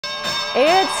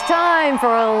It's time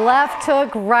for a left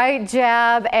hook, right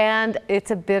jab, and it's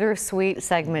a bittersweet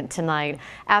segment tonight.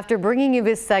 After bringing you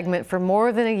this segment for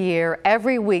more than a year,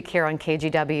 every week here on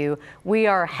KGW, we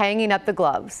are hanging up the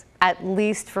gloves, at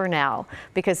least for now,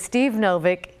 because Steve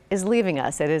Novick is leaving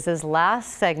us. It is his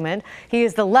last segment. He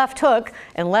is the left hook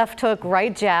and left hook,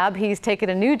 right jab. He's taken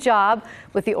a new job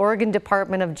with the Oregon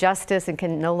Department of Justice and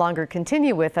can no longer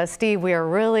continue with us. Steve, we are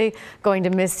really going to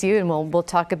miss you, and we'll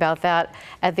talk about that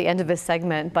at the end of this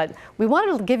segment. But we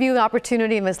wanted to give you an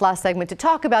opportunity in this last segment to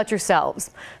talk about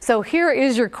yourselves. So here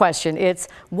is your question. It's,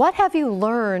 what have you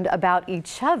learned about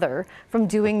each other from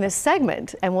doing this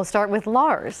segment? And we'll start with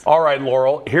Lars. All right,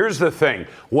 Laurel, here's the thing.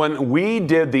 When we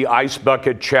did the Ice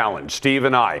Bucket Challenge, Steve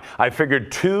and I figured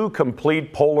two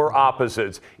complete polar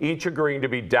opposites, each agreeing to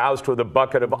be doused with a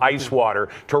bucket of ice water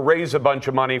to raise a bunch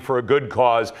of money for a good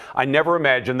cause. I never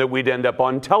imagined that we'd end up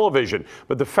on television.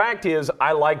 But the fact is,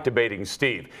 I like debating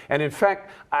Steve. And in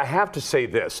fact, I have to say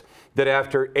this, that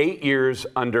after 8 years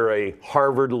under a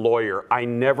Harvard lawyer, I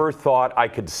never thought I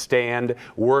could stand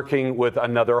working with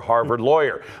another Harvard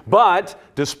lawyer. But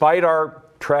despite our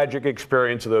tragic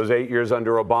experience of those 8 years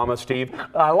under Obama, Steve,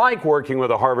 I like working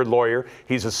with a Harvard lawyer.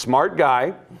 He's a smart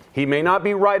guy. He may not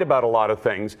be right about a lot of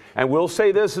things. And we'll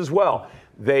say this as well.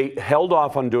 They held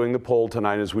off on doing the poll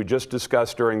tonight, as we just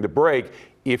discussed during the break.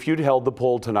 If you'd held the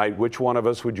poll tonight, which one of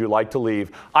us would you like to leave?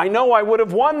 I know I would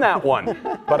have won that one,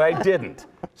 but I didn't.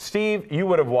 Steve, you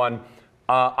would have won.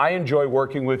 I enjoy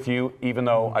working with you, even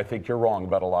though I think you're wrong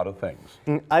about a lot of things.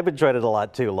 I've enjoyed it a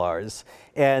lot too, Lars.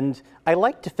 And I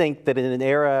like to think that in an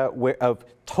era of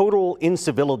total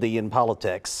incivility in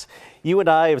politics, you and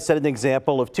I have set an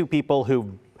example of two people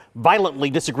who violently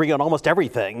disagree on almost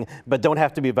everything, but don't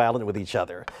have to be violent with each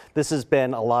other. This has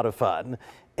been a lot of fun.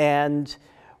 And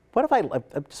I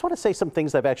just want to say some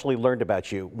things I've actually learned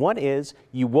about you. One is,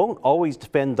 you won't always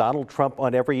defend Donald Trump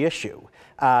on every issue.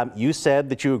 You said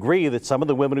that you agree that some of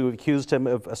the women who accused him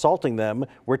of assaulting them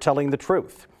were telling the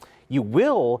truth. You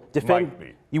will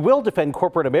defend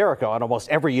corporate America on almost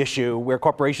every issue where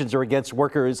corporations are against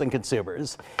workers and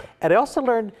consumers. And I also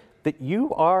learned that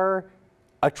you are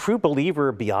a true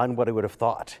believer beyond what I would have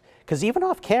thought. Because even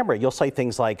off camera, you'll say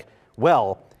things like,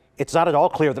 well, it's not at all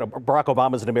clear that Barack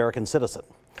Obama is an American citizen.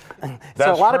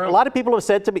 So a lot of people have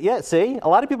said to me, a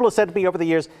lot of people have said to me over the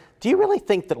years, do you really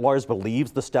think that Lars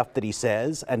believes the stuff that he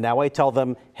says? And now I tell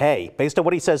them, hey, based on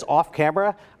what he says off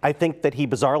camera, I think that he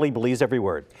bizarrely believes every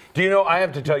word. Do you know, I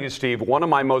have to tell you, Steve, one of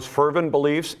my most fervent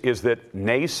beliefs is that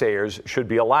naysayers should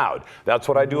be allowed. That's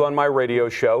what I do on my radio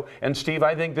show. And Steve,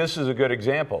 I think this is a good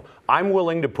example. I'm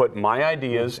willing to put my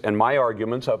ideas and my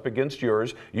arguments up against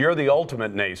yours. You're the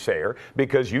ultimate naysayer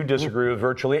because you disagree with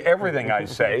virtually everything I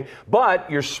say, but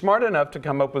you're smart enough to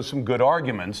come up with some good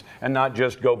arguments and not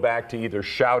just go back to either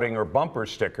shouting or bumper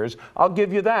stickers. I'll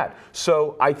give you that.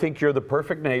 So I think you're the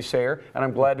perfect naysayer, and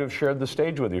I'm glad to have shared the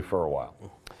stage with you for a while.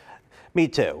 Me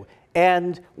too.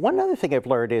 And one other thing I've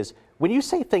learned is, when you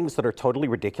say things that are totally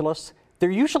ridiculous, there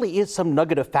usually is some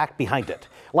nugget of fact behind it.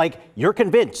 Like, you're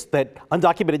convinced that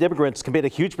undocumented immigrants commit a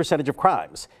huge percentage of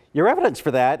crimes. Your evidence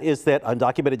for that is that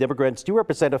undocumented immigrants do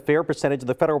represent a fair percentage of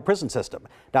the federal prison system.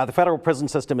 Now, the federal prison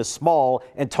system is small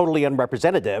and totally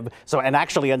unrepresentative, and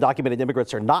actually undocumented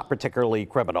immigrants are not particularly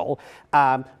criminal.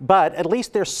 But at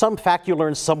least there's some fact you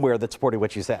learned somewhere that supported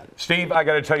what you said. Steve, I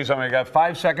got to tell you something. I got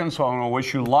 5 seconds, so I want to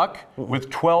wish you luck.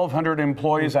 With 1,200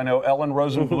 employees, I know Ellen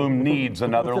Rosenblum needs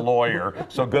another lawyer,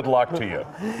 so good luck to you.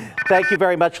 Thank you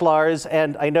very much, Lars.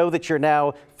 And I know that you're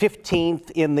now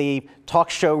 15th in the talk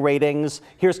show ratings.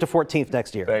 Here's to 14th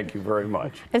next year. Thank you very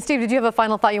much. And Steve, did you have a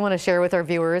final thought you want to share with our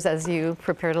viewers as you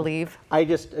prepare to leave? I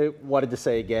just wanted to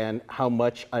say again how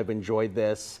much I've enjoyed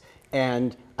this.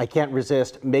 And I can't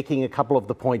resist making a couple of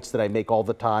the points that I make all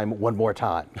the time one more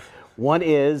time. One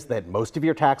is that most of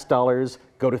your tax dollars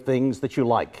go to things that you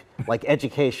like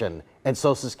education and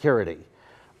Social Security.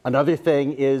 Another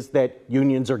thing is that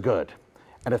unions are good.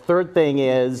 And a third thing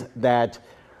is that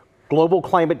global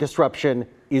climate disruption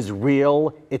is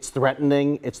real, it's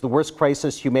threatening, it's the worst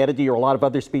crisis humanity or a lot of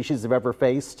other species have ever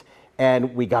faced,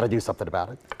 and we got to do something about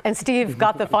it. And Steve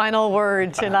got the final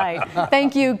word tonight.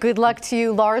 Thank you. Good luck to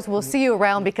you. Lars, we'll see you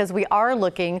around because we are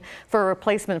looking for a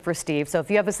replacement for Steve. So if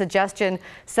you have a suggestion,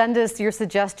 send us your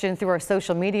suggestion through our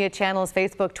social media channels,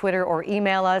 Facebook, Twitter, or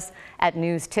email us at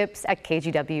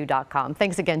newstips@kgw.com.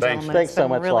 Thanks again, gentlemen. Thanks so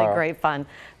much, It's been really Laura. great fun.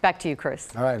 Back to you, Chris.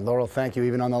 All right, Laurel, thank you.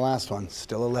 Even on the last one,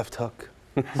 still a left hook.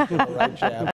 Still a right jab.